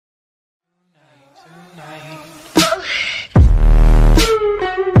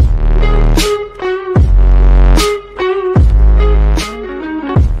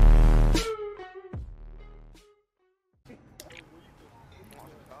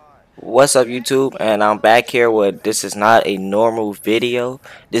What's up, YouTube? And I'm back here with this is not a normal video.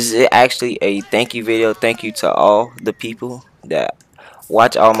 This is actually a thank you video. Thank you to all the people that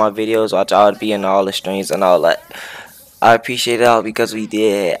watch all my videos, watch all being all the streams and all that. I appreciate it all because we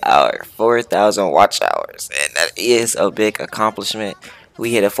did our 4,000 watch hours, and that is a big accomplishment.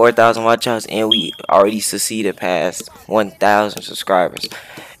 We hit a 4,000 watch hours, and we already succeeded past 1,000 subscribers.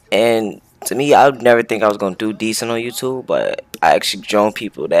 And to me, I would never think I was gonna do decent on YouTube, but I actually joined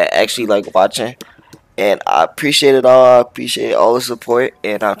people that actually like watching, and I appreciate it all. I appreciate all the support,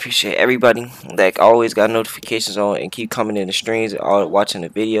 and I appreciate everybody that always got notifications on and keep coming in the streams and all watching the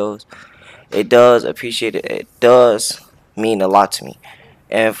videos. It does appreciate it. It does mean a lot to me.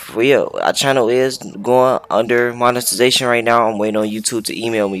 And for real, our channel is going under monetization right now. I'm waiting on YouTube to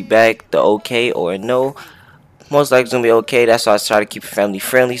email me back the okay or no. Most likely it's gonna be okay. That's why I try to keep it family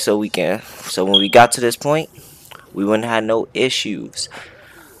friendly so when we got to this point, we wouldn't have no issues.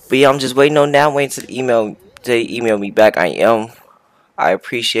 But yeah, I'm just waiting on that, waiting to email me back. I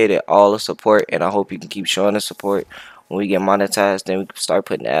appreciate it, all the support, and I hope you can keep showing the support. When we get monetized, then we can start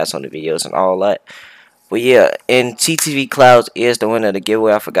putting ads on the videos and all that. But yeah, and TTV Clouds is the winner of the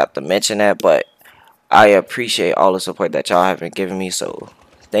giveaway. I forgot to mention that, but I appreciate all the support that y'all have been giving me. So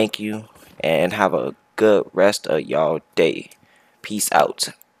thank you, and have a good rest of y'all day. Peace out.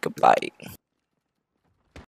 Goodbye.